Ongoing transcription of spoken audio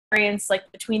experience like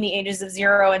between the ages of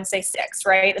 0 and say 6,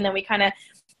 right? And then we kind of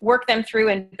work them through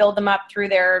and build them up through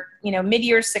their,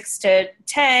 mid-year 6 to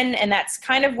 10. And that's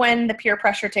kind of when the peer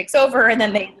pressure takes over, and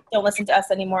then they don't listen to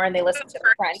us anymore and they listen to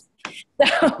their friends.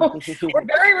 So we're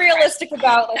very realistic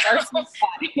about like our sweet spot,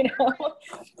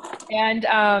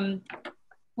 And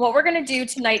what we're going to do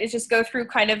tonight is just go through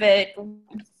kind of a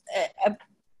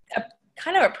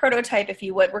prototype, if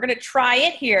you would. We're going to try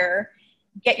it here,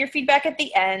 get your feedback at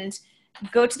the end,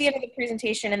 go to the end of the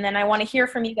presentation, and then I want to hear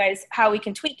from you guys how we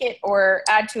can tweak it or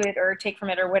add to it or take from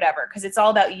it or whatever, because it's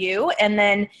all about you. And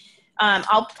then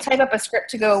I'll type up a script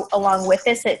to go along with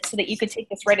this so that you could take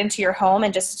this right into your home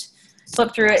and just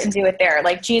flip through it and do it there.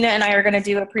 Like Gina and I are going to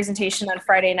do a presentation on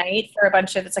Friday night for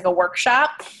it's like a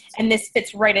workshop, and this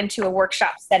fits right into a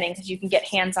workshop setting because you can get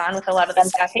hands-on with a lot of the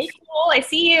stuff. Hey, cool, I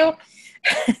see you.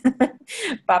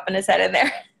 Bopping his head in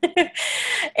there.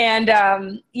 And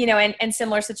and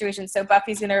similar situations. So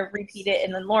Buffy's going to repeat it,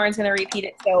 and then Lauren's going to repeat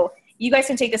it. So you guys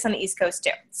can take this on the East Coast too.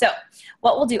 So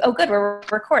what we'll do, oh good, we're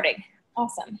recording.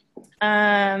 Awesome.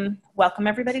 Welcome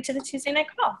everybody to the Tuesday night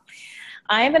call.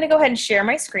 I am going to go ahead and share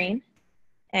my screen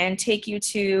and take you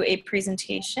to a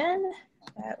presentation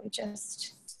that we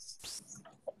just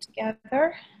put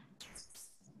together.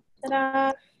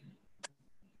 Ta-da.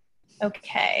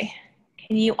 Okay.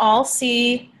 Can you all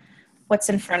see what's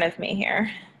in front of me here?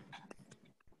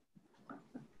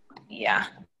 Yeah,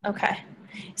 okay.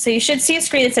 So you should see a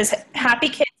screen that says Happy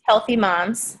Kids, Healthy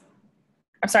Moms.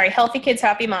 I'm sorry, Healthy Kids,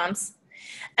 Happy Moms.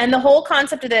 And the whole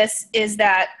concept of this is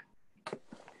that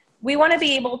we want to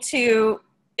be able to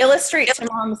illustrate to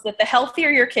moms that the healthier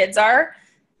your kids are,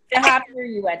 the happier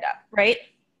you end up, right?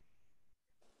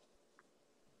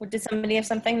 Did somebody have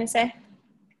something to say?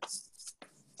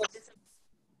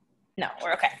 No,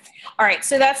 we're okay. All right,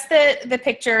 so that's the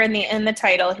picture and the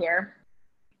title here.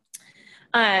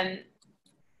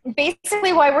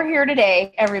 Basically why we're here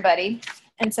today, everybody.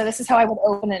 And so this is how I would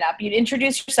open it up. You'd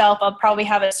introduce yourself. I'll probably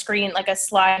have a screen, like a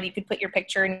slide. You could put your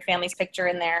picture and your family's picture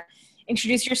in there.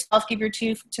 Introduce yourself, give your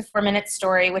 2 to 4 minute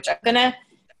story, which I'm gonna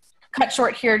cut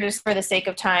short here just for the sake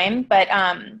of time. But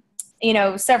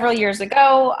several years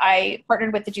ago, I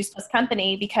partnered with the Juice Plus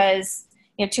company because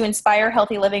to inspire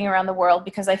healthy living around the world,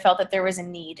 because I felt that there was a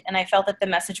need, and I felt that the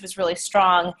message was really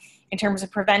strong in terms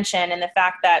of prevention and the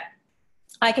fact that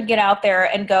I could get out there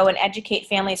and go and educate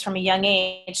families from a young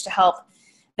age to help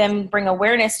them bring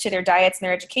awareness to their diets and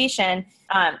their education,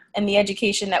 and the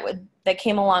education that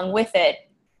came along with it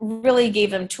really gave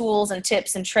them tools and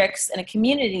tips and tricks and a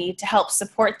community to help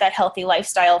support that healthy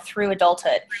lifestyle through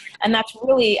adulthood. And that's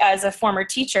really, as a former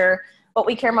teacher, what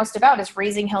we care most about is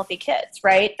raising healthy kids,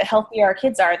 right? The healthier our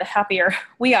kids are, the happier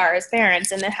we are as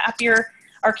parents, and the happier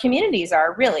our communities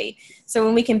are, really. So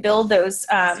when we can build those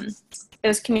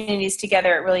communities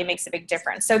together, it really makes a big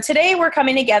difference. So today we're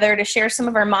coming together to share some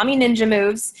of our mommy ninja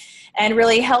moves and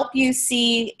really help you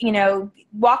see,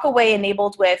 walk away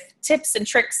enabled with tips and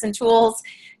tricks and tools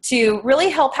to really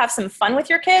help have some fun with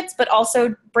your kids, but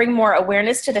also bring more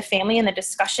awareness to the family and the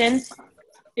discussion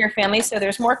your family, so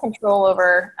there's more control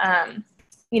over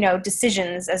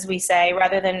decisions, as we say,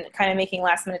 rather than kind of making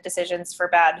last minute decisions for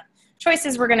bad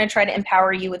choices. We're going to try to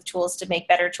empower you with tools to make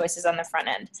better choices on the front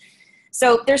end.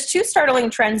 So there's 2 startling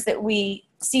trends that we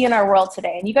see in our world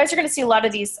today, and you guys are going to see a lot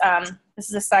of these. This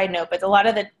is a side note, but a lot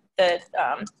of the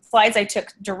slides I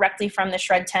took directly from the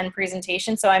Shred 10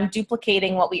 presentation, so I'm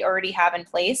duplicating what we already have in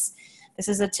place. This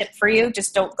is a tip for you.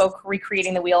 Just don't go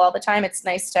recreating the wheel all the time. It's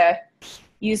nice to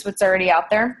use what's already out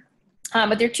there.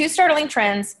 But there are 2 startling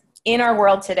trends in our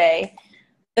world today.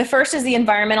 The first is the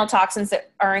environmental toxins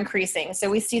that are increasing. So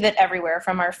we see that everywhere,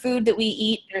 from our food that we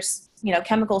eat. There's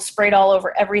chemicals sprayed all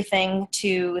over everything,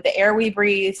 to the air we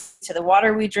breathe, to the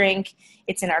water we drink.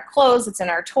 It's in our clothes, it's in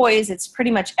our toys, it's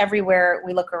pretty much everywhere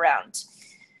we look around.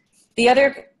 The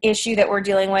other issue that we're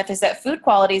dealing with is that food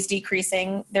quality is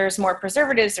decreasing. There's more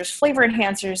preservatives, there's flavor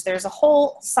enhancers, there's a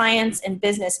whole science and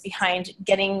business behind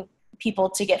getting people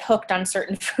to get hooked on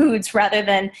certain foods rather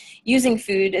than using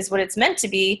food as what it's meant to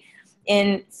be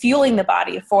in fueling the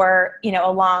body for,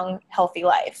 a long, healthy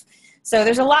life. So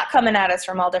there's a lot coming at us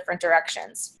from all different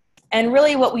directions. And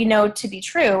really what we know to be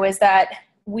true is that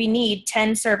we need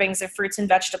 10 servings of fruits and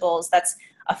vegetables. That's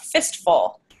a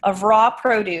fistful of raw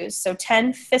produce, so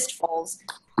 10 fistfuls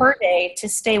per day to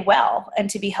stay well and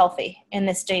to be healthy in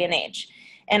this day and age.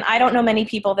 And I don't know many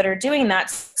people that are doing that.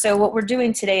 So what we're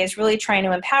doing today is really trying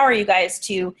to empower you guys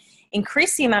to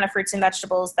increase the amount of fruits and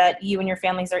vegetables that you and your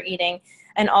families are eating,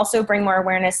 and also bring more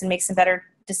awareness and make some better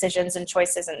decisions and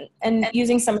choices, and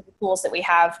using some of the tools that we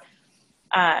have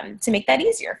to make that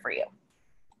easier for you.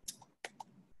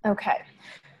 Okay.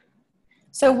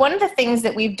 So one of the things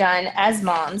that we've done as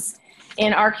moms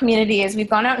in our community is we've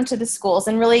gone out into the schools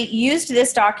and really used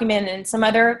this document and some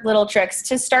other little tricks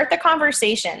to start the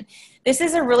conversation. This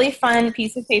is a really fun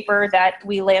piece of paper that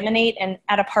we laminate, and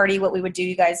at a party what we would do,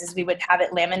 you guys, is we would have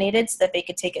it laminated so that they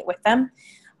could take it with them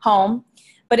home.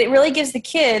 But it really gives the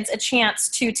kids a chance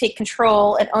to take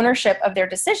control and ownership of their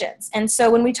decisions. And so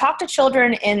when we talk to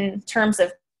children in terms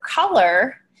of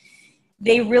color,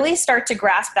 they really start to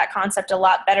grasp that concept a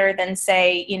lot better than,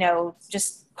 say, you know,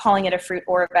 just calling it a fruit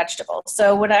or a vegetable.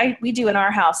 So what we do in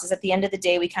our house is at the end of the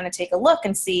day, we kind of take a look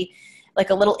and see like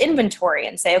a little inventory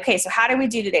and say, okay, so how did we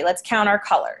do today? Let's count our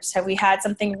colors. Have we had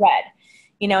something red?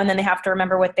 You know, and then they have to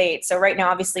remember what they ate. So right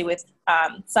now, obviously with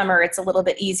summer, it's a little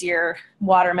bit easier.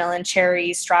 Watermelon,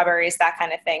 cherries, strawberries, that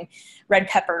kind of thing. Red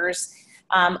peppers,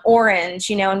 orange,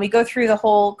 you know, and we go through the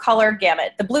whole color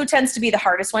gamut. The blue tends to be the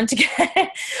hardest one to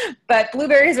get, but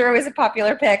blueberries are always a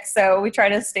popular pick. So we try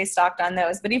to stay stocked on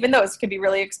those, but even those can be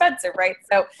really expensive, right?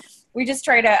 So we just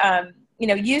try to, you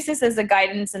know, use this as a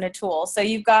guidance and a tool. So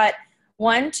you've got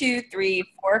 1, 2, 3,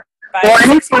 4,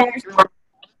 5, 6 colors.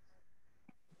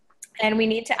 And we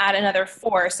need to add another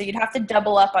 4. So you'd have to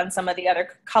double up on some of the other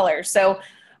colors. So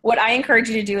what I encourage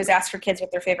you to do is ask your kids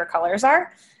what their favorite colors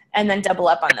are and then double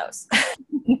up on those.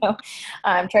 You know,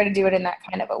 try to do it in that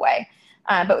kind of a way.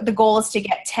 But the goal is to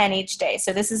get 10 each day.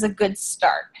 So this is a good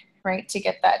start, right, to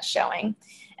get that showing.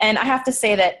 And I have to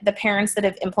say that the parents that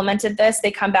have implemented this,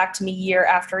 they come back to me year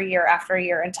after year after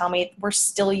year and tell me we're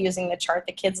still using the chart.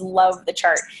 The kids love the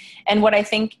chart. And what I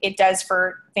think it does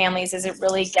for families is it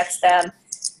really gets them,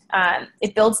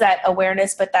 it builds that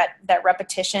awareness, but that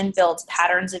repetition builds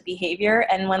patterns of behavior.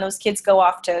 And when those kids go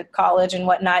off to college and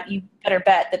whatnot, you better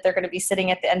bet that they're going to be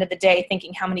sitting at the end of the day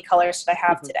thinking, how many colors did I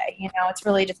have today? You know, it's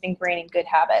really just ingraining good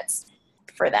habits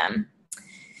for them.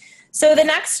 So the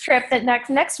next trip, the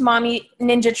next mommy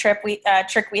ninja trick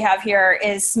we have here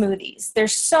is smoothies.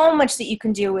 There's so much that you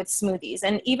can do with smoothies.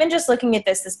 And even just looking at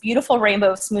this beautiful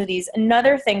rainbow of smoothies,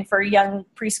 another thing for young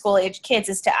preschool age kids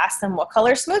is to ask them, what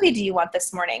color smoothie do you want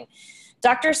this morning?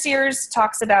 Dr. Sears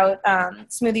talks about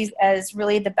smoothies as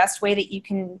really the best way that you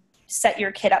can set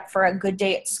your kid up for a good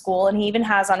day at school. And he even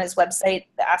has on his website,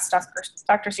 the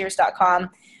AskDrSears.com,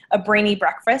 a brainy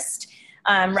breakfast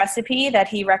recipe that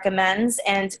he recommends.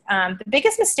 And the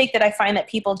biggest mistake that I find that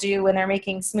people do when they're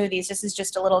making smoothies, this is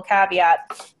just a little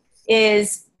caveat,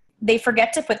 is they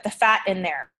forget to put the fat in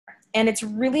there. And it's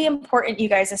really important, you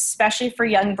guys, especially for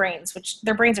young brains, which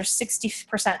their brains are 60%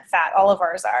 fat, all of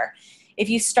ours are. If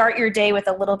you start your day with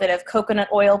a little bit of coconut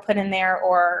oil put in there,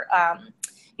 or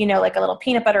you know, like a little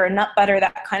peanut butter or nut butter,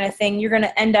 that kind of thing, you're going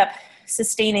to end up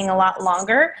sustaining a lot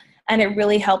longer. And it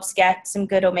really helps get some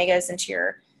good omegas into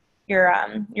your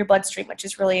bloodstream, which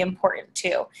is really important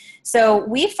too. So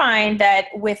we find that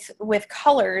with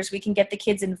colors, we can get the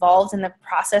kids involved in the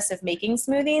process of making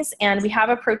smoothies. And we have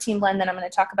a protein blend that I'm going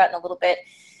to talk about in a little bit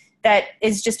that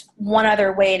is just one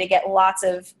other way to get lots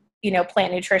of, you know,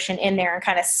 plant nutrition in there and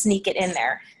kind of sneak it in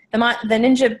there. The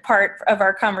ninja part of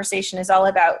our conversation is all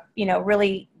about, you know,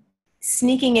 really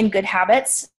sneaking in good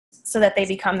habits so that they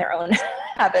become their own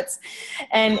habits.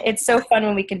 And it's so fun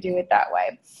when we can do it that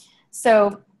way.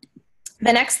 So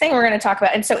the next thing we're going to talk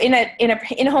about, and so in a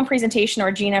in-home presentation,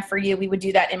 or Gina, for you, we would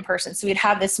do that in person. So we'd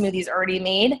have the smoothies already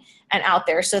made and out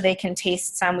there so they can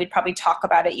taste some. We'd probably talk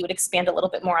about it. You would expand a little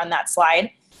bit more on that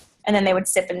slide, and then they would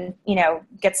sip and, you know,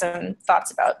 get some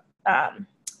thoughts about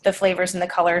the flavors and the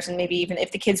colors, and maybe even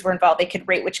if the kids were involved, they could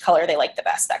rate which color they liked the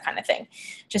best, that kind of thing,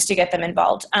 just to get them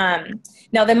involved.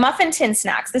 Now the muffin tin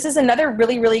snacks, this is another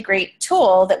really, really great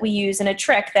tool that we use in a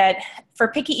trick that for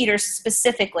picky eaters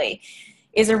specifically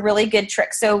is a really good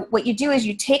trick. So what you do is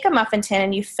you take a muffin tin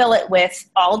and you fill it with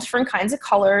all different kinds of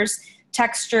colors,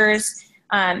 textures,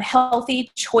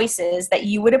 healthy choices that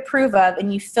you would approve of,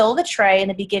 and you fill the tray in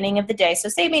the beginning of the day. So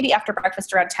say maybe after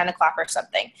breakfast around 10 o'clock or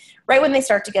something, right when they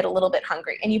start to get a little bit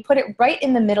hungry, and you put it right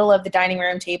in the middle of the dining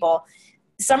room table.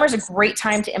 Summer's a great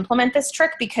time to implement this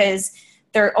trick because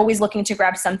they're always looking to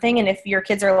grab something. And if your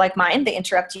kids are like mine, they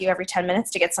interrupt you every 10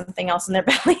 minutes to get something else in their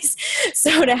bellies.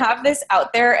 So to have this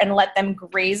out there and let them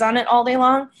graze on it all day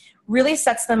long really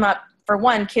sets them up. For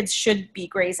one, kids should be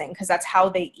grazing because that's how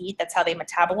they eat, that's how they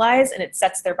metabolize, and it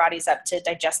sets their bodies up to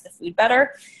digest the food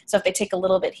better. So if they take a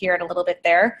little bit here and a little bit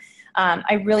there,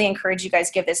 I really encourage you guys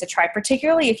give this a try,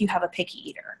 particularly if you have a picky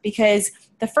eater, because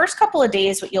the first couple of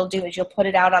days what you'll do is you'll put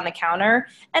it out on the counter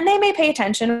and they may pay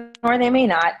attention or they may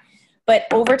not. But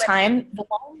over time, the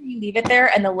longer you leave it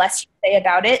there and the less you say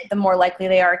about it, the more likely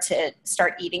they are to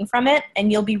start eating from it.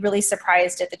 And you'll be really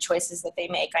surprised at the choices that they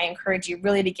make. I encourage you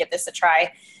really to give this a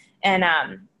try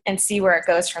and see where it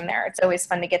goes from there. It's always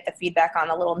fun to get the feedback on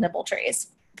the little nibble trays.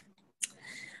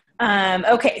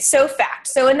 Okay, so fact.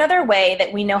 So another way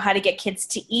that we know how to get kids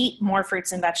to eat more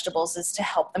fruits and vegetables is to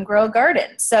help them grow a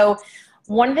garden. So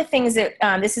one of the things that,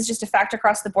 this is just a fact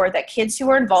across the board, that kids who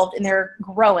are involved in their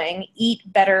growing eat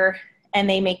better and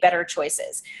they make better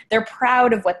choices. They're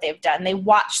proud of what they've done. They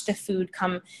watch the food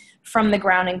come from the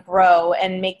ground and grow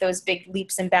and make those big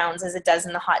leaps and bounds as it does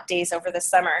in the hot days over the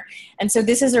summer. And so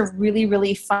this is a really,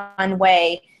 really fun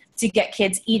way to get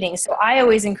kids eating. So I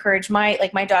always encourage my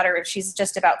daughter, she's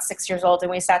just about 6 years old,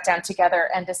 and we sat down together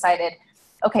and decided,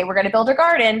 okay, we're going to build a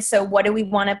garden. So what do we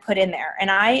want to put in there?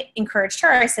 And I encouraged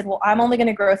her. I said, well, I'm only going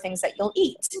to grow things that you'll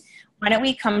eat. Why don't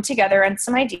we come together on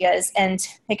some ideas and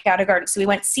pick out a garden? So we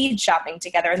went seed shopping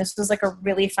together, and this was like a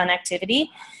really fun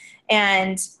activity.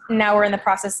 And now we're in the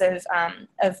process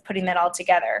of putting that all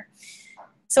together.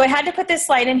 So I had to put this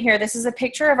slide in here. This is a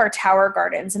picture of our tower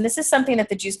gardens. And this is something that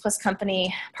the Juice Plus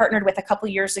company partnered with a couple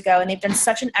years ago. And they've done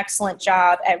such an excellent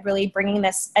job at really bringing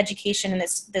this education and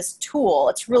this tool.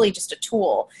 It's really just a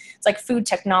tool. It's like food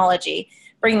technology,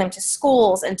 bringing them to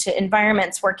schools and to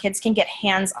environments where kids can get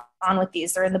hands-on with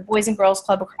these. They're in the Boys and Girls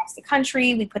Club across the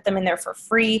country. We put them in there for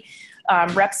free.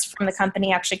 Reps from the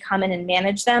company actually come in and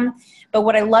manage them. But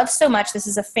what I love so much, this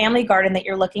is a family garden that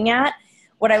you're looking at.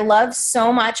 What I love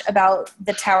so much about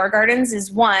the tower gardens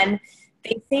is, one,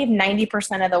 they save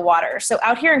 90% of the water. So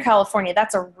out here in California,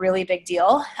 that's a really big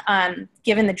deal.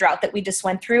 Given the drought that we just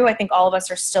went through, I think all of us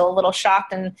are still a little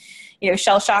shocked and,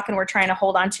 shell shocked, and we're trying to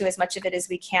hold on to as much of it as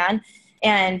we can.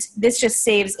 And this just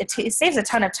saves a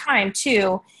ton of time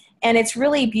too. And it's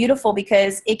really beautiful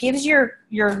because it gives your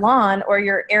lawn or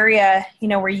your area,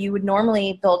 where you would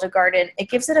normally build a garden, it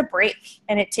gives it a break,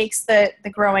 and it takes the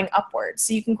growing upwards.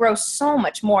 So you can grow so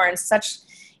much more in such,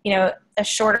 a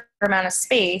shorter amount of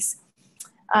space.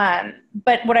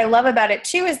 But what I love about it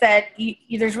too is that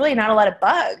there's really not a lot of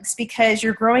bugs because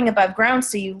you're growing above ground.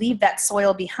 So you leave that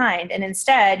soil behind, and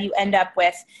instead you end up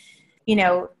with,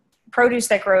 produce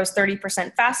that grows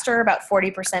 30% faster, about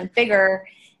 40% bigger.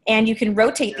 And you can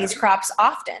rotate these crops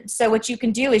often. So what you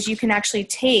can do is you can actually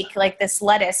take like this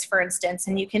lettuce, for instance,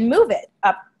 and you can move it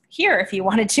up here if you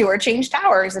wanted to, or change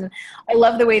towers. And I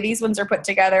love the way these ones are put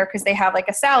together because they have like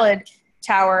a salad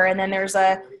tower, and then there's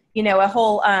a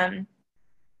whole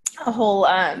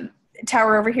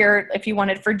tower over here. If you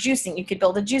wanted for juicing, you could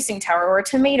build a juicing tower or a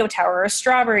tomato tower or a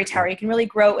strawberry tower. You can really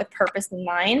grow it with purpose in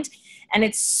mind. And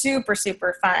it's super,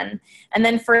 super fun. And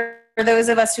then for those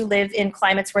of us who live in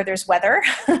climates where there's weather,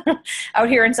 out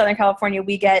here in Southern California,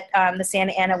 we get the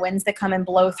Santa Ana winds that come and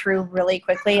blow through really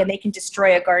quickly, and they can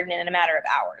destroy a garden in a matter of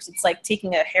hours. It's like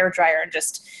taking a hairdryer and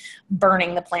just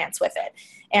burning the plants with it.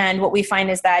 And what we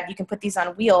find is that you can put these on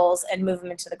wheels and move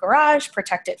them into the garage,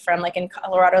 protect it from, like in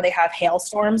Colorado, they have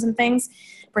hailstorms and things,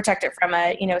 protect it from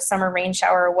a, summer rain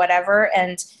shower or whatever.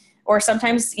 Or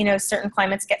sometimes, certain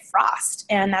climates get frost,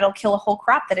 and that'll kill a whole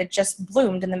crop that had just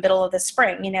bloomed in the middle of the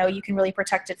spring. You can really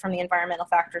protect it from the environmental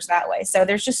factors that way. So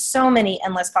there's just so many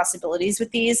endless possibilities with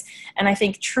these. And I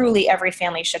think truly every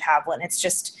family should have one. It's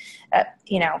just,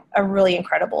 a really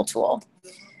incredible tool.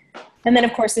 And then,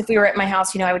 of course, if we were at my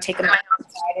house, I would take them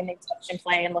outside and they'd touch and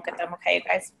play and look at them. Okay, you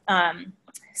guys.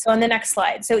 So on the next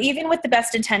slide. So even with the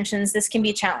best intentions, this can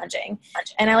be challenging.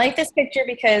 And I like this picture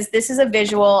because this is a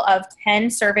visual of 10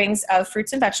 servings of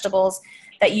fruits and vegetables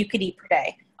that you could eat per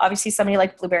day. Obviously, somebody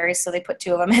liked blueberries, so they put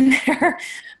 2 of them in there.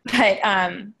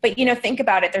 But think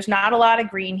about it. There's not a lot of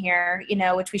green here,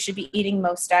 which we should be eating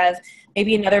most of.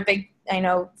 Maybe another big,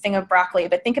 thing of broccoli.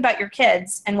 But think about your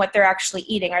kids and what they're actually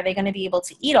eating. Are they going to be able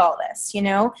to eat all this?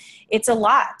 It's a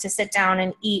lot to sit down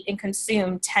and eat and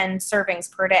consume 10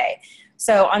 servings per day.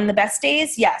 So on the best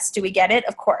days, yes. Do we get it?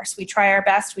 Of course. We try our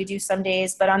best. We do some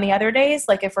days. But on the other days,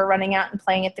 like if we're running out and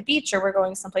playing at the beach or we're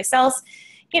going someplace else,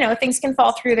 things can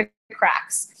fall through the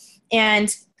cracks.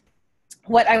 And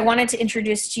what I wanted to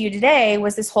introduce to you today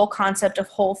was this whole concept of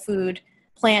whole food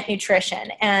plant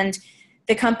nutrition. And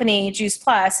the company Juice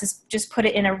Plus has just put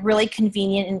it in a really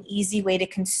convenient and easy way to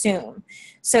consume.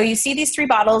 So you see these 3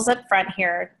 bottles up front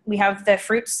here. We have the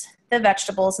fruits, the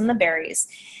vegetables, and the berries.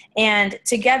 And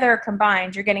together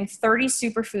combined, you're getting 30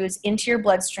 superfoods into your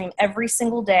bloodstream every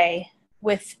single day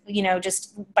with,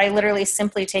 just by literally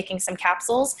simply taking some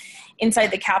capsules. Inside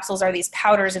the capsules are these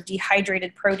powders of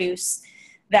dehydrated produce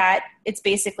that it's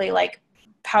basically like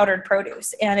powdered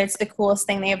produce. And it's the coolest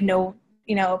thing. They have no,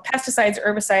 pesticides,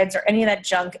 herbicides, or any of that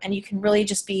junk. And you can really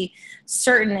just be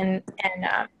certain and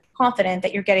confident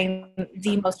that you're getting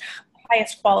the most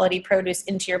highest quality produce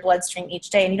into your bloodstream each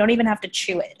day, and you don't even have to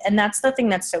chew it. And that's the thing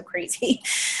that's so crazy.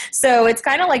 So it's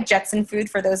kind of like Jetson food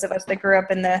for those of us that grew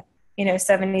up in the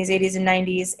 70s, 80s, and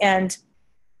 90s. And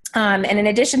And in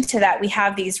addition to that, we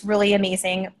have these really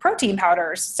amazing protein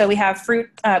powders. So we have fruit,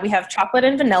 we have chocolate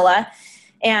and vanilla.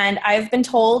 And I've been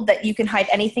told that you can hide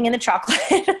anything in the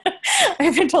chocolate.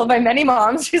 I've been told by many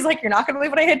moms, she's like, you're not going to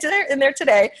believe what I hid in there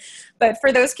today. But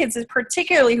for those kids,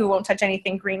 particularly who won't touch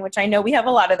anything green, which I know we have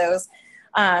a lot of those,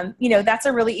 that's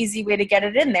a really easy way to get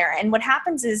it in there. And what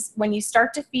happens is when you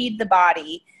start to feed the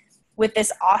body with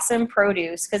this awesome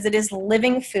produce, because it is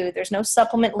living food, there's no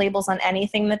supplement labels on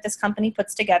anything that this company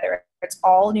puts together. It's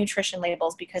all nutrition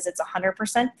labels because it's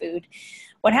 100% food.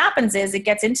 What happens is it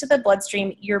gets into the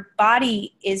bloodstream. Your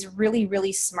body is really,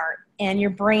 really smart, and your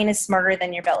brain is smarter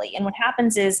than your belly. And what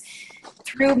happens is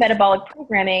through metabolic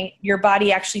programming, your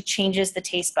body actually changes the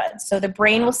taste buds. So the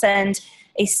brain will send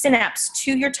a synapse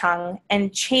to your tongue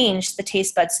and change the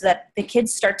taste buds so that the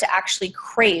kids start to actually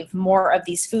crave more of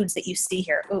these foods that you see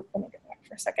here. Oh, let me get back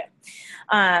for a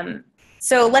second.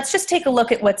 So let's just take a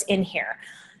look at what's in here.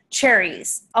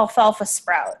 Cherries, alfalfa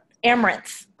sprout,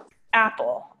 amaranth,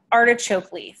 apple,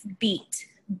 artichoke leaf, beet,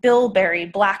 bilberry,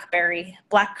 blackberry,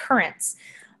 black currants,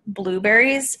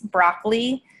 blueberries,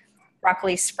 broccoli,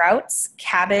 broccoli sprouts,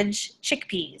 cabbage,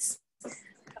 chickpeas,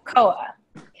 cocoa,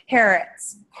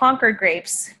 carrots, Concord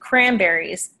grapes,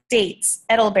 cranberries, dates,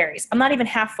 edelberries. I'm not even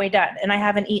halfway done, and I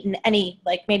haven't eaten any,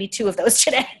 like maybe 2 of those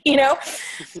today,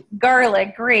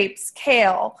 Garlic, grapes,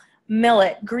 kale,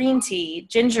 millet, green tea,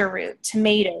 ginger root,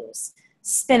 tomatoes,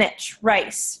 spinach,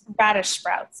 rice, radish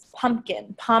sprouts,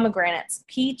 pumpkin, pomegranates,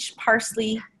 peach,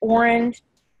 parsley, orange,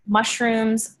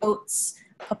 mushrooms, oats,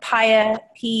 papaya,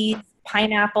 peas,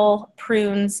 pineapple,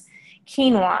 prunes,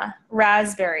 quinoa,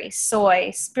 raspberry, soy,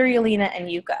 spirulina,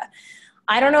 and yucca.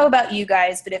 I don't know about you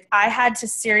guys, but if I had to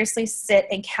seriously sit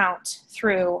and count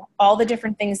through all the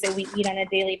different things that we eat on a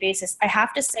daily basis, I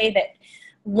have to say that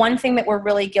one thing that we're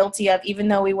really guilty of, even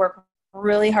though we work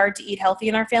really hard to eat healthy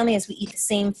in our family, is we eat the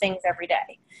same things every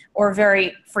day or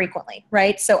very frequently,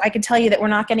 right? So I can tell you that we're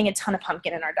not getting a ton of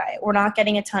pumpkin in our diet. We're not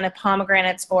getting a ton of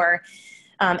pomegranates or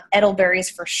edelberries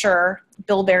for sure,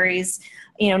 bilberries.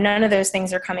 None of those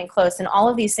things are coming close. And all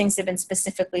of these things have been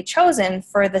specifically chosen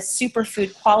for the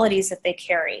superfood qualities that they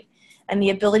carry and the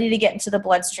ability to get into the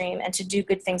bloodstream and to do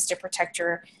good things to protect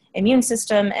your immune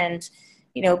system and,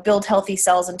 build healthy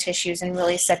cells and tissues and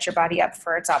really set your body up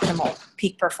for its optimal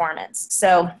peak performance.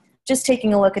 So just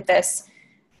taking a look at this,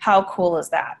 how cool is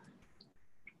that?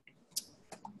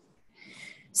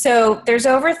 So there's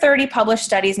over 30 published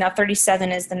studies, now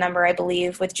 37 is the number, I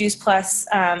believe, with Juice Plus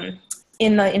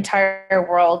in the entire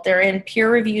world. They're in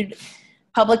peer-reviewed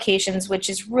publications, which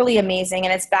is really amazing,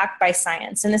 and it's backed by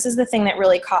science. And this is the thing that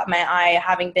really caught my eye.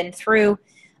 Having been through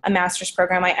a master's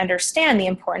program, I understand the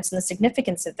importance and the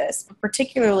significance of this.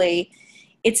 Particularly,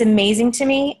 it's amazing to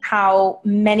me how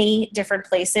many different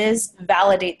places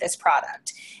validate this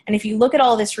product. And if you look at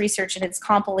all this research and its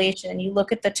compilation, and you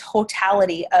look at the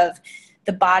totality of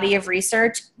the body of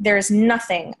research, there's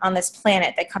nothing on this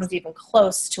planet that comes even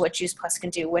close to what Juice Plus can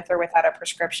do with or without a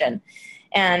prescription.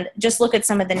 And just look at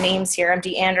some of the names here: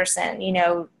 MD Anderson,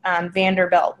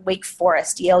 Vanderbilt, Wake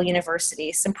Forest, Yale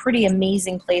University, some pretty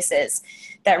amazing places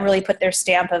that really put their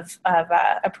stamp of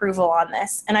approval on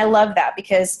this. And I love that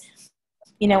because,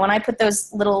 when I put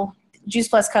those little, Juice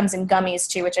Plus comes in gummies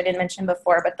too, which I didn't mention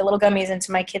before, but the little gummies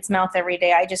into my kid's mouth every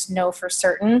day, I just know for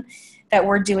certain that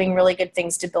we're doing really good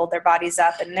things to build their bodies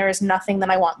up. And there is nothing that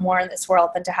I want more in this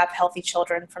world than to have healthy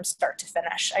children from start to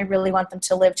finish. I really want them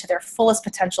to live to their fullest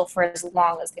potential for as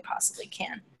long as they possibly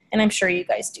can. And I'm sure you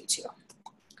guys do too.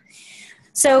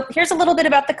 So here's a little bit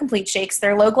about the complete shakes.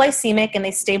 They're low glycemic and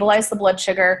they stabilize the blood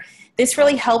sugar. This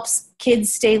really helps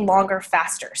kids stay longer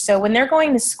faster. So when they're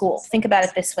going to school, think about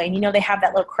it this way. And they have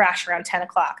that little crash around 10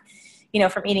 o'clock,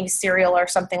 from eating cereal or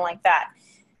something like that.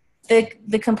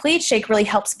 The complete shake really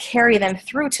helps carry them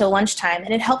through till lunchtime,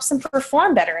 and it helps them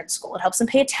perform better in school. It helps them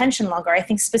pay attention longer. I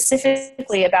think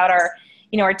specifically about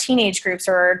our teenage groups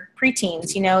or our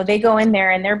preteens, they go in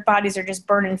there and their bodies are just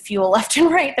burning fuel left and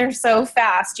right. They're so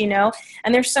fast, and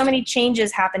there's so many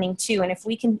changes happening too. And if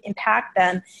we can impact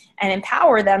them and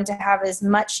empower them to have as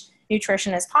much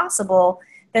nutrition as possible,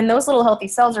 then those little healthy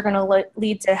cells are going to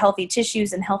lead to healthy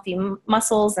tissues and healthy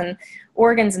muscles and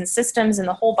organs and systems, and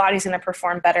the whole body's going to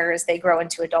perform better as they grow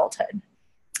into adulthood.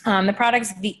 The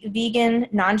product's vegan,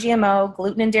 non-GMO,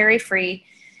 gluten and dairy-free.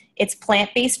 It's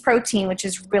plant-based protein, which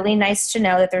is really nice to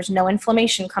know that there's no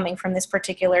inflammation coming from this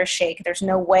particular shake. There's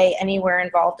no whey anywhere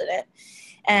involved in it.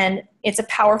 And it's a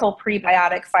powerful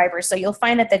prebiotic fiber. So you'll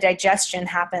find that the digestion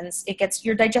happens.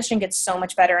 Your digestion gets so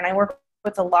much better. And I work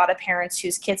with a lot of parents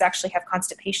whose kids actually have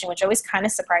constipation, which always kind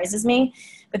of surprises me.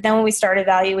 But then when we start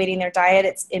evaluating their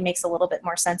diet, it makes a little bit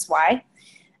more sense why.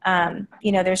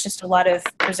 There's just a lot of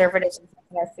preservatives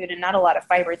in our food and not a lot of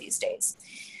fiber these days.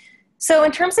 So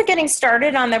in terms of getting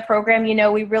started on the program, you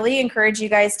know, we really encourage you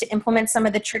guys to implement some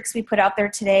of the tricks we put out there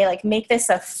today, like make this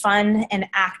a fun and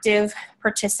active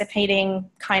participating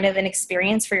kind of an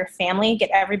experience for your family, get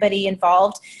everybody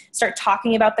involved, start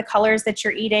talking about the colors that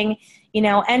you're eating, you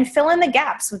know, and fill in the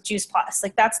gaps with Juice Plus.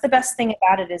 Like that's the best thing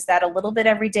about it, is that a little bit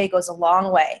every day goes a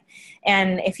long way.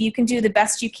 And if you can do the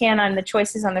best you can on the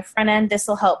choices on the front end, this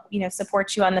will help, you know,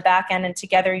 support you on the back end, and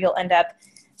together you'll end up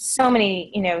so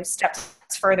many, you know, steps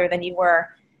further than you were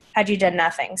had you done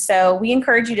nothing. So we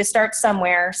encourage you to start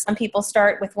somewhere. Some people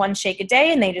start with 1 shake a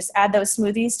day and they just add those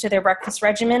smoothies to their breakfast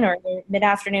regimen or their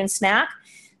mid-afternoon snack.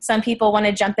 Some people want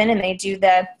to jump in and they do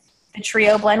the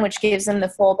trio blend, which gives them the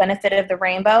full benefit of the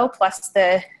rainbow plus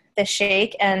the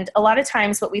shake. And a lot of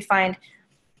times what we find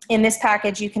in this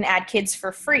package, you can add kids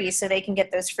for free so they can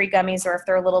get those free gummies, or if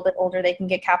they're a little bit older, they can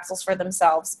get capsules for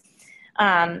themselves.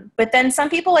 But then some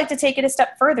people like to take it a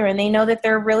step further, and they know that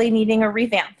they're really needing a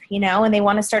revamp, you know, and they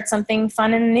want to start something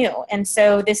fun and new. And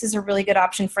so this is a really good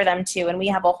option for them too. And we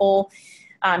have a whole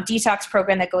detox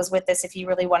program that goes with this if you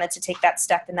really wanted to take that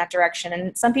step in that direction.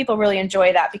 And some people really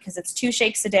enjoy that because it's 2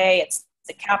 shakes a day, it's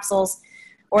the capsules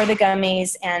or the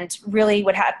gummies. And really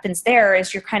what happens there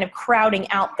is you're kind of crowding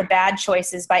out the bad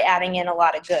choices by adding in a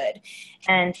lot of good.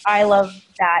 And I love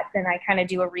that. Then I kind of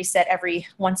do a reset every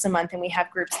once a month, and we have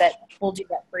groups that will do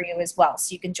that for you as well.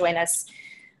 So you can join us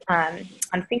on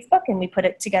Facebook, and we put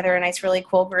it together a nice, really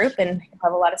cool group, and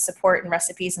have a lot of support and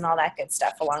recipes and all that good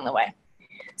stuff along the way.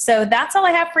 So that's all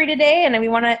I have for you today. And we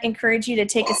want to encourage you to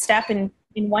take a step in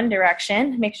one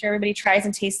direction. Make sure everybody tries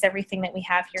and tastes everything that we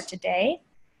have here today.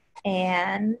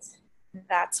 And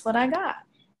that's what I got.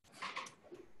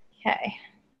 Okay,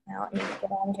 now let me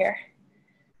get on here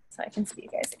so I can see you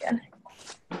guys again.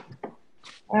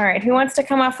 All right, who wants to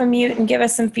come off of mute and give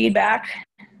us some feedback?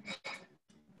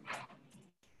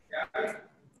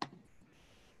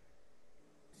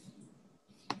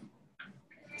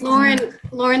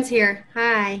 Lauren's here.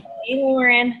 Hi. Hey,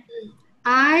 Lauren.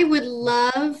 I would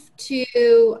love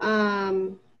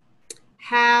to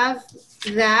have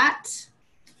that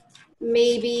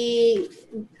maybe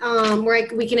where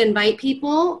we can invite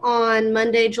people on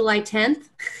Monday, July 10th.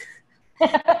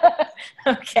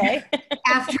 Okay.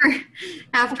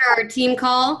 after our team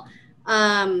call,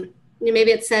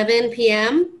 maybe at 7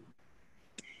 p.m.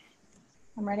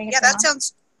 I'm writing it Yeah, down. that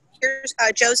sounds, here's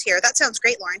Joe's here. That sounds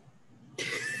great, Lauren.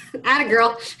 Atta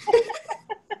girl.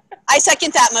 I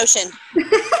second that motion.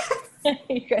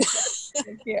 Good.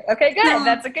 Thank you. Okay, good.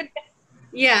 That's a good thing.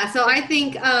 Yeah, so I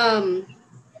think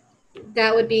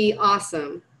that would be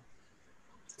awesome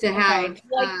to have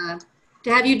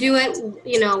you do it,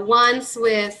 you know, once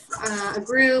with a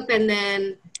group, and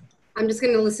then I'm just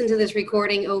going to listen to this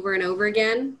recording over and over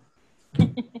again.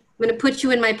 I'm going to put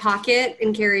you in my pocket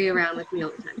and carry you around with me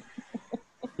all the time.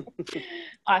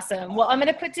 Awesome. Well, I'm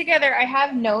going to put together, I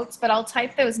have notes, but I'll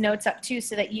type those notes up too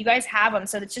so that you guys have them.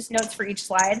 So it's just notes for each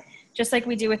slide, just like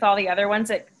we do with all the other ones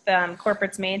that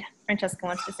Corporate's made. Francesca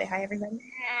wants to say hi, everybody.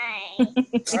 Hi.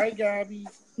 Hi, Gabby.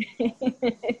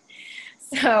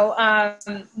 So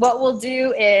what we'll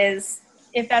do is,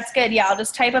 if that's good, yeah, I'll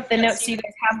just type up the notes so you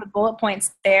guys have the bullet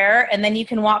points there, and then you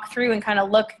can walk through and kind of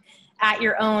look at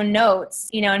your own notes,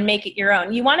 you know, and make it your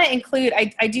own. You want to include,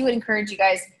 I do encourage you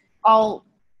guys, I'll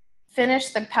finish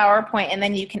the PowerPoint and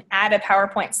then you can add a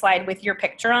PowerPoint slide with your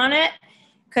picture on it,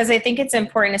 because I think it's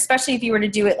important, especially if you were to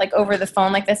do it like over the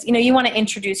phone like this. You know, you want to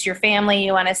introduce your family,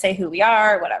 you want to say who we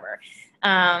are, whatever.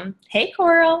 Hey,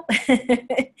 Coral.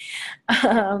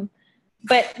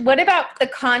 But what about the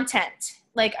content?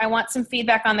 Like, I want some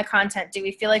feedback on the content. Do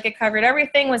we feel like it covered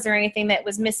everything? Was there anything that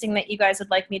was missing that you guys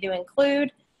would like me to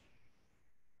include?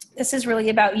 This is really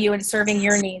about you and serving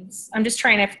your needs. I'm just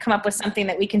trying to come up with something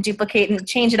that we can duplicate and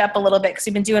change it up a little bit, because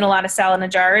we've been doing a lot of salad in the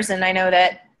jars, and I know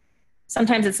that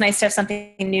sometimes it's nice to have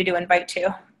something new to invite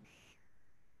to.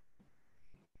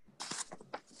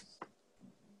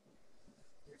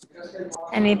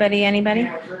 Anybody?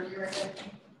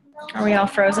 Are we all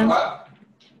frozen?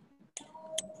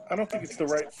 I don't think it's the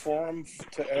right forum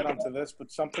to add onto this, but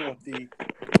something with the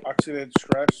oxidative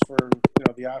stress for, you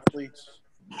know, the athletes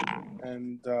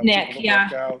and Nick, people that yeah.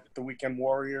 work out, the weekend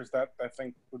warriors, that I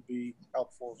think would be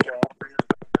helpful as well.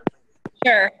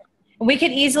 Sure. We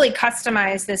could easily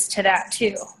customize this to that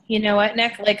too. You know what,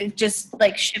 Nick? Like, just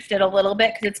like shift it a little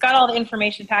bit, because it's got all the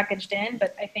information packaged in,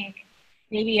 but I think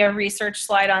maybe a research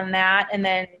slide on that, and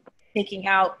then taking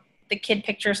out the kid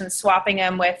pictures and swapping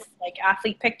them with like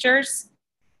athlete pictures.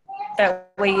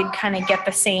 That way you'd kind of get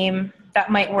the same, that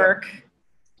might work.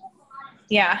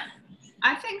 Yeah.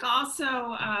 I think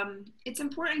also it's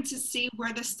important to see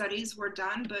where the studies were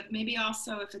done, but maybe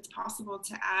also if it's possible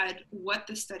to add what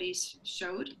the studies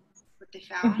showed, what they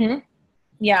found. Mm-hmm.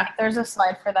 Yeah, there's a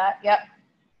slide for that. Yep.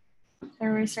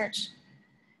 Their research.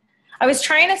 I was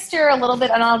trying to steer a little bit,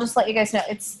 and I'll just let you guys know,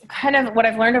 it's kind of what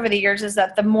I've learned over the years is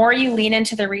that the more you lean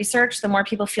into the research, the more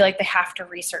people feel like they have to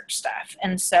research stuff.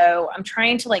 And so I'm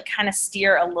trying to like kind of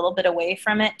steer a little bit away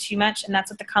from it too much. And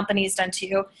that's what the company's done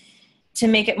too, to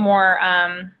make it more,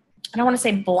 I don't want to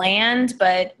say bland,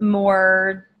 but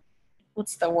more,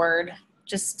 what's the word?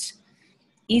 Just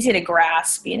easy to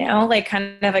grasp, you know, like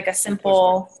kind of like a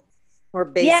simple, Or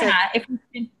basic.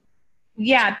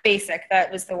 Yeah, basic.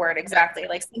 That was the word exactly.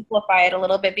 Like simplify it a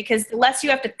little bit, because the less you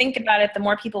have to think about it, the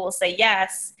more people will say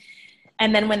yes.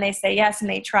 And then when they say yes and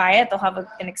they try it, they'll have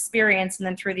an experience. And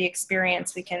then through the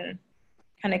experience, we can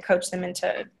kind of coach them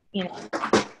into, you know,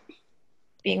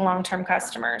 being long-term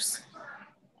customers.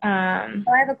 I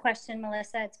have a question,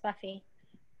 Melissa. It's Buffy.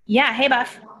 Yeah. Hey,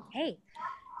 Buff. Hey.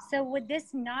 So would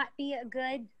this not be a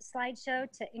good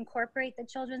slideshow to incorporate the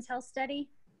children's health study?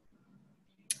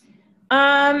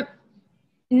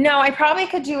 No, I probably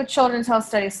could do a children's health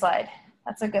study slide.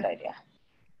 That's a good idea.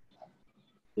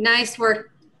 Nice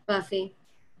work, Buffy.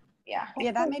 Yeah.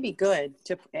 Yeah, that may be good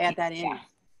to add that in.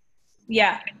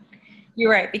 Yeah, you're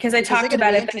right, because I talked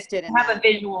about it, but to have a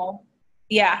visual.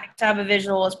 Yeah, to have a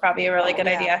visual is probably a really good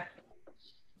idea.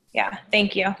 Yeah,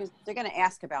 thank you. Because they're going to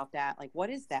ask about that. Like, what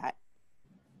is that?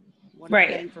 What are Right.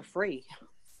 you getting for free?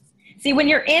 See, when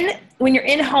you're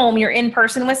in home, you're in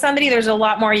person with somebody, there's a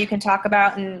lot more you can talk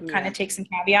about and kind of take some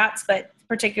caveats, but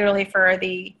particularly for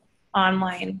the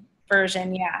online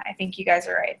version, yeah, I think you guys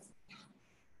are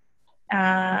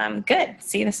right. Good.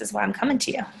 See, this is why I'm coming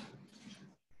to you.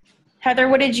 Heather,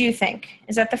 what did you think?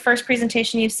 Is that the first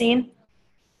presentation you've seen?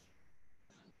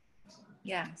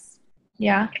 Yes.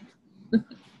 Yeah.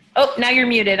 Oh, now you're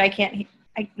muted. I can't.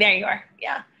 There you are.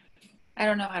 Yeah. I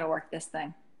don't know how to work this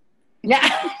thing.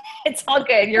 Yeah, it's all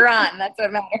good. You're on. That's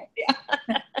what matters. Yeah.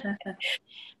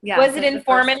 Yeah. Was it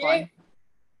informative?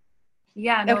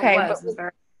 Yeah. No, okay. It was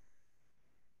very.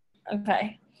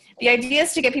 Okay. The idea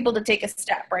is to get people to take a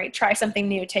step, right? Try something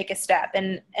new, take a step,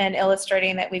 and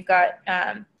illustrating that we've got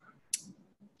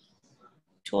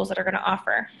tools that are going to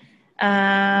offer.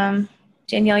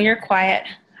 Danielle, you're quiet.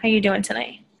 How you doing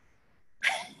tonight?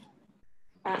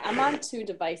 I'm on 2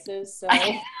 devices, so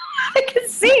I can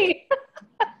see.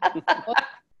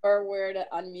 or where to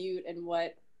unmute and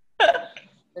what.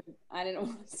 I didn't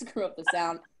want to screw up the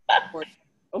sound.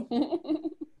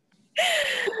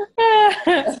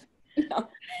 No.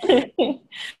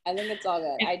 I think it's all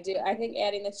good. I think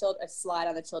adding a slide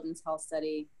on the children's health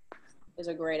study is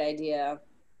a great idea,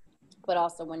 but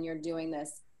also when you're doing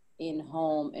this in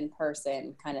home, in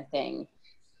person kind of thing,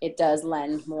 it does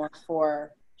lend more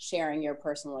for sharing your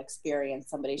personal experience,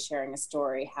 somebody sharing a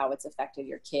story, how it's affected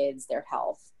your kids, their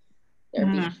health,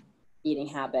 their eating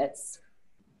habits.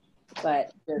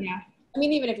 But I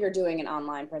mean, even if you're doing an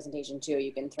online presentation too,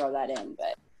 you can throw that in.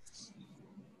 But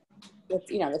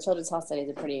it's, you know, the children's health study is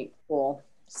a pretty cool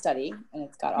study, and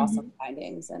it's got awesome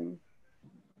findings, and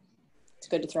it's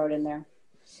good to throw it in there.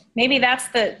 Maybe that's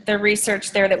the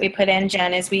research there that we put in,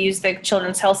 Jen, is we use the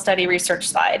children's health study research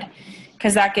slide,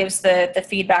 because that gives the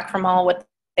feedback from all what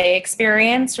they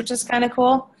experienced, which is kind of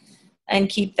cool, and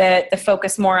keep the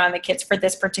focus more on the kids for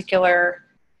this particular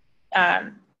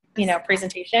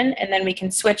presentation. And then we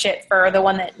can switch it for the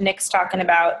one that Nick's talking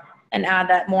about and add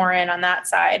that more in on that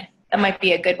side. That might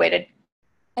be a good way to.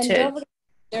 And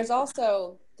there's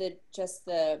also the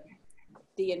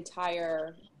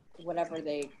entire, whatever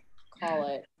they call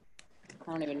it,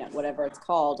 I don't even know, whatever it's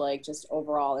called, like just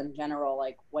overall in general,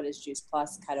 like what is Juice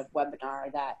Plus kind of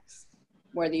webinar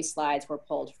where these slides were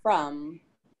pulled from.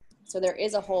 So there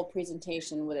is a whole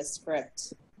presentation with a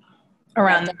script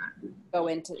around that. Go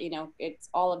into, it's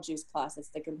all of Juice Plus. It's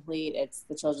the complete, it's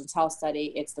the children's health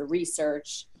study, it's the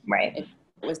research. Right.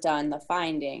 It was done, the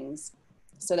findings.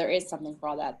 So there is something for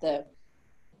all that.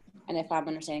 And if I'm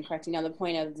understanding correct, the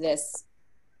point of this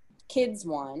kids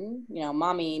one,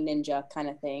 mommy ninja kind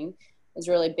of thing, is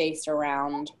really based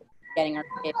around getting our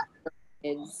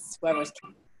kids, whoever's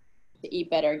to eat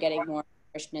better, getting more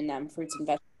nutrition in them, fruits and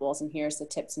vegetables, and here's the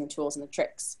tips and the tools and the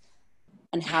tricks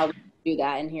on how we do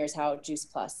that, and here's how Juice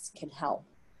Plus can help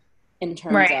in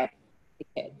terms of the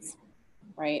kids,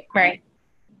 right? Right.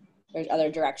 There's other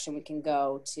direction we can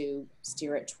go to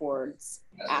steer it towards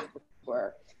athletes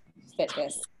or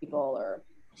fitness people or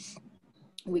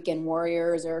weekend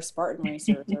warriors or Spartan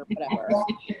racers or whatever.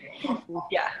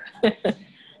 Yeah,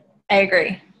 I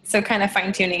agree. So kind of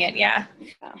fine tuning it. Yeah.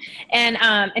 And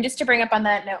just to bring up on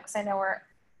that note, because I know we're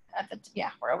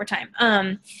we're over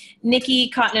time. Nikki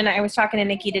Cotton and I was talking to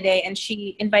Nikki today, and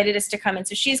she invited us to come in.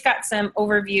 So she's got some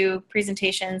overview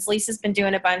presentations. Lisa's been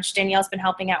doing a bunch. Danielle's been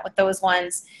helping out with those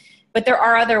ones. But there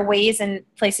are other ways and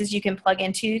places you can plug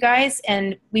into, you guys.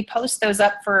 And we post those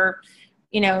up for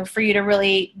you to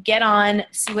really get on,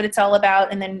 see what it's all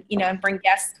about, and then, and bring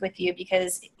guests with you,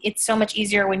 because it's so much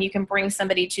easier when you can bring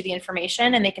somebody to the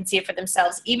information and they can see it for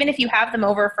themselves. Even if you have them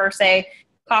over for, say,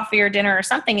 coffee or dinner or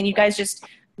something, and you guys just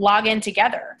log in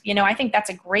together. I think that's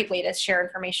a great way to share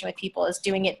information with people, is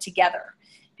doing it together,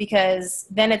 because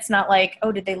then it's not like,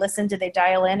 oh, did they listen? Did they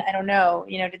dial in? I don't know.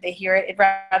 Did they hear it?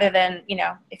 Rather than,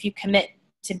 if you commit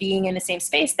to being in the same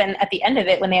space, then at the end of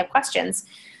it, when they have questions,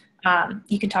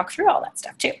 you can talk through all that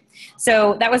stuff too.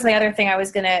 So that was the other thing I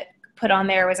was going to put on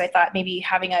there, was I thought maybe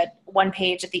having a one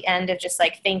page at the end of just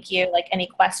like, thank you, like any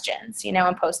questions,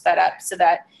 and post that up so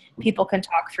that people can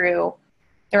talk through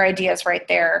their ideas right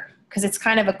there. Cause it's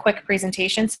kind of a quick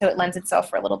presentation. So it lends itself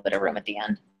for a little bit of room at the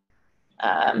end.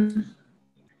 Got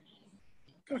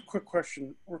a quick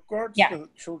question. Regards to the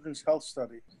children's health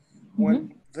study,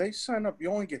 when they sign up,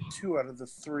 you only get 2 out of the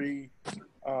 3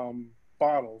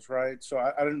 bottles, right? So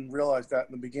I didn't realize that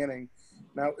in the beginning.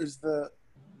 Now, is the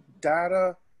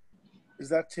data, is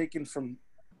that taken from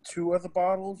 2 of the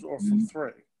bottles or from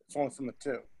 3? It's only from the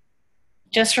 2.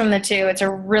 Just from the 2. It's a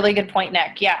really good point,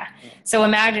 Nick. Yeah. So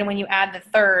imagine when you add the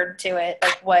 3rd to it,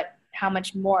 like how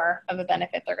much more of a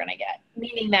benefit they're going to get.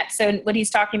 Meaning that, so what he's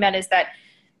talking about is that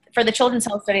for the children's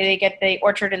health study, they get the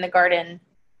orchard and the garden,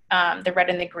 the red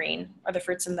and the green, or the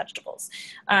fruits and vegetables.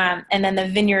 And then the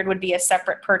vineyard would be a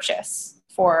separate purchase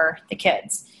for the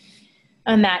kids.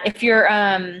 And that if you're,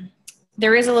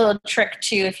 there is a little trick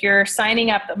too. If you're signing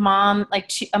up a mom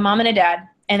and a dad,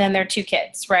 and then their 2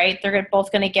 kids, right? They're both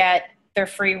going to get their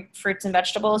free fruits and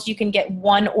vegetables. You can get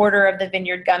 1 order of the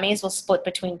vineyard gummies will split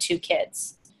between 2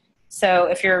 kids. So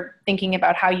if you're thinking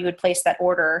about how you would place that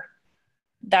order,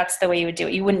 that's the way you would do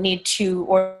it. You wouldn't need 2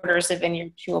 orders of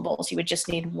vineyard chewables. You would just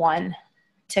need 1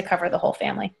 to cover the whole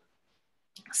family.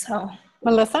 So,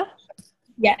 Melissa?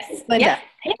 Yes. Linda. Yeah.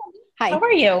 Hey, hi. How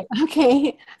are you?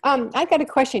 Okay. I've got a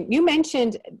question. You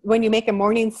mentioned when you make a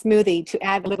morning smoothie to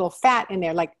add a little fat in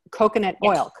there, like coconut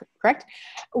oil, correct?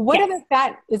 What other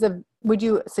fat would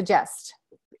you suggest?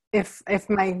 Does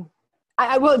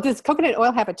coconut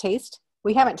oil have a taste?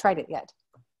 We haven't tried it yet.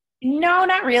 No,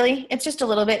 not really. It's just a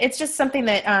little bit. It's just something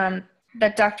that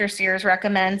that Dr. Sears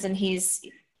recommends, and he's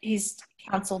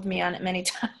counseled me on it many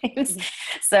times.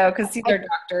 So, because he's our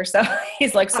doctor, so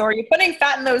he's like, "So are you putting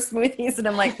fat in those smoothies?" And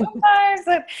I'm like,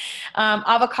 "Sometimes."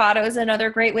 Avocado is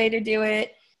another great way to do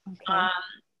it. Okay.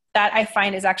 That I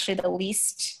find is actually the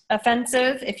least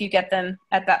offensive if you get them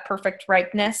at that perfect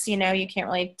ripeness. You can't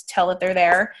really tell that they're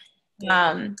there.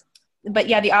 But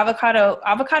yeah, the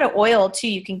avocado oil too,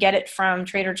 you can get it from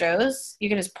Trader Joe's. You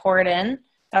can just pour it in.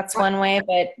 That's one way.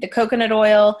 But the coconut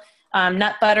oil,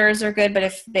 nut butters are good, but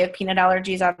if they have peanut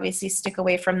allergies, obviously stick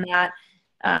away from that.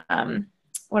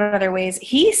 What are other ways?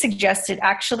 He suggested,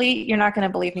 actually, you're not going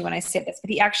to believe me when I say this, but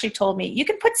he actually told me you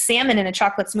can put salmon in a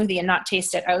chocolate smoothie and not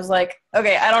taste it. I was like,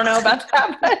 okay, I don't know about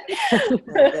that.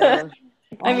 But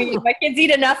I mean, my kids eat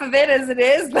enough of it as it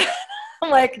is, but I'm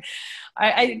like,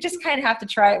 I just kind of have to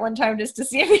try it one time just to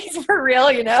see if he's for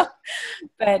real,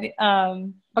 But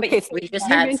okay, we just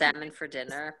had salmon for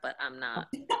dinner, but I'm not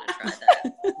gonna try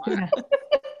that.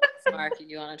 Mark,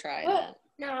 you want to try that?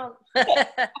 No.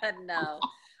 No.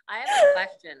 I have a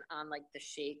question on like the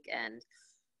shake end,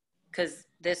 because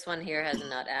this one here has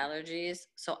nut allergies,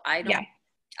 so I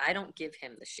don't give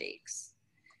him the shakes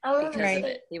because of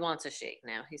it. He wants a shake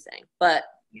now, he's saying. But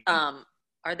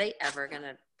are they ever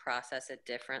gonna process it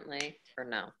differently or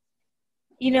no?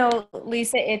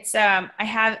 Lisa, it's I've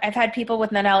had people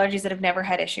with nut allergies that have never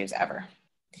had issues ever.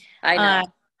 I know.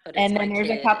 And then there's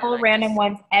a couple random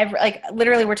ones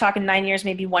literally we're talking 9 years,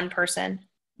 maybe 1 person.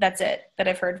 That's it that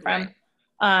I've heard from. Right.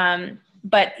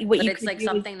 But it's like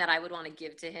something that I would want to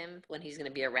give to him when he's going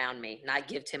to be around me, not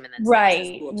give to him and then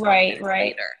right.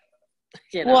 later.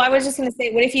 Well, I was just going to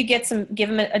say, what if you give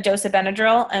him a dose of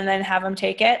Benadryl and then have him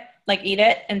take it, like eat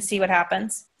it and see what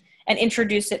happens, and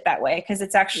introduce it that way, because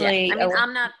it's actually. Yeah. I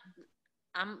mean,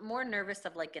 I'm more nervous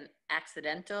of like an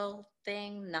accidental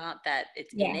thing, not that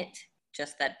it's in it,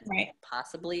 just that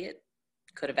possibly it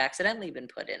could have accidentally been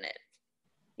put in it.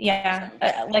 Yeah.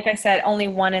 Like I said, only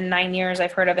 1 in 9 years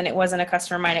I've heard of, and it wasn't a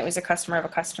customer of mine. It was a customer of a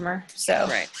customer. So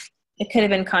it could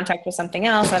have been contact with something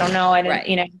else. I don't know. I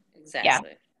didn't,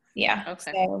 Exactly. Yeah.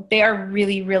 Okay. So they are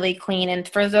really, really clean. And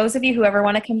for those of you who ever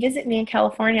want to come visit me in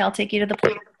California, I'll take you to the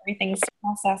place where everything's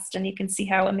processed and you can see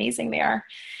how amazing they are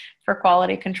for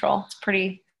quality control. It's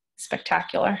pretty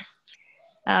spectacular.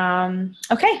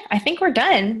 Okay, I think we're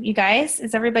done, you guys.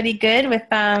 Is everybody good with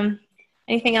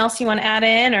anything else you want to add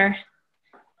in? Or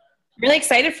really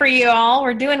excited for you all.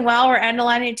 We're doing well. We're adding a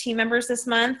lot of new team members this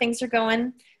month. Things are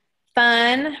going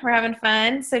fun. We're having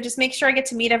fun. So just make sure I get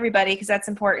to meet everybody because that's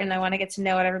important. I want to get to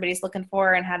know what everybody's looking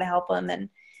for and how to help them and,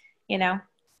 you know,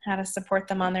 how to support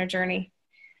them on their journey.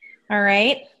 All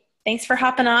right. Thanks for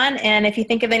hopping on. And if you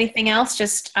think of anything else,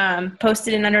 just post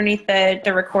it in underneath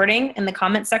the recording in the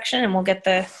comment section and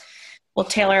we'll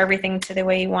tailor everything to the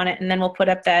way you want it. And then we'll put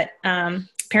up that,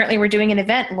 apparently we're doing an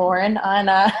event, Lauren,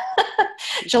 on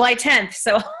July 10th.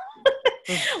 So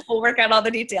we'll work out all the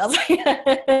details.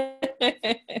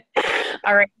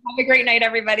 All right. Have a great night,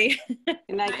 everybody. Good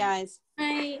night, guys.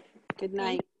 Bye. Good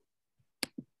night.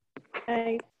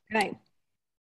 Good night.